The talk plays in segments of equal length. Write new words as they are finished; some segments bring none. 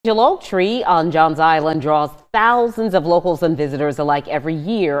Angel oak tree on Johns Island draws thousands of locals and visitors alike every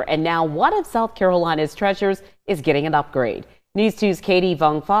year, and now one of South Carolina's treasures is getting an upgrade. News 2's Katie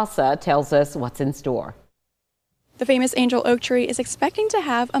Vongfasa tells us what's in store. The famous angel oak tree is expecting to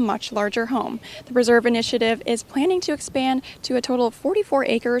have a much larger home. The Preserve Initiative is planning to expand to a total of 44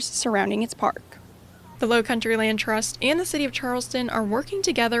 acres surrounding its park. The Low Country Land Trust and the City of Charleston are working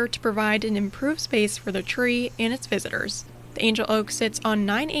together to provide an improved space for the tree and its visitors. The angel oak sits on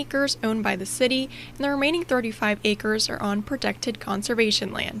 9 acres owned by the city, and the remaining 35 acres are on protected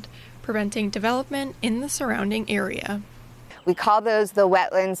conservation land, preventing development in the surrounding area. We call those the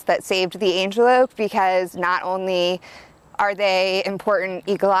wetlands that saved the angel oak because not only are they important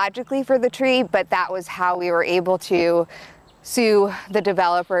ecologically for the tree, but that was how we were able to sue the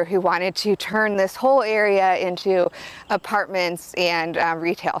developer who wanted to turn this whole area into apartments and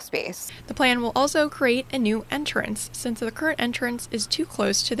retail space. The plan will also create a new entrance since the current entrance is too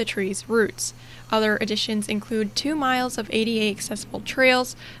close to the tree's roots. Other additions include 2 miles of ADA accessible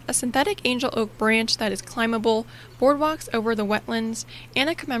trails, a synthetic angel oak branch that is climbable, boardwalks over the wetlands,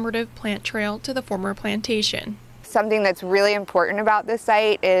 and a commemorative plant trail to the former plantation. Something that's really important about this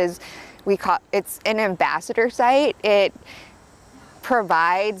site is it's an ambassador site. It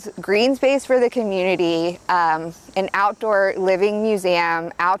provides green space for the community, an outdoor living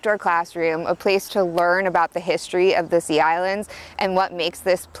museum, outdoor classroom, a place to learn about the history of the Sea Islands and what makes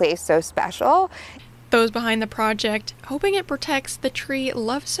this place so special. Those behind the project hoping it protects the tree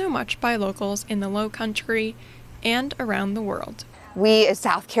loved so much by locals in the Low Country and around the world. We as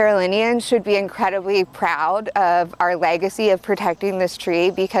South Carolinians should be incredibly proud of our legacy of protecting this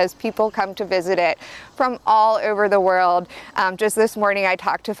tree because people come to visit it from all over the world. Just this morning I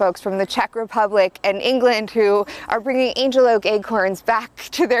talked to folks from the Czech Republic and England who are bringing angel oak acorns back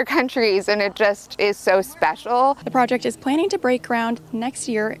to their countries, and it just is so special. The project is planning to break ground next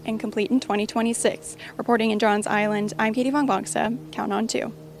year and complete in 2026. Reporting in Johns Island, I'm Katie Vongfasa. Count on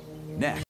 2. Next.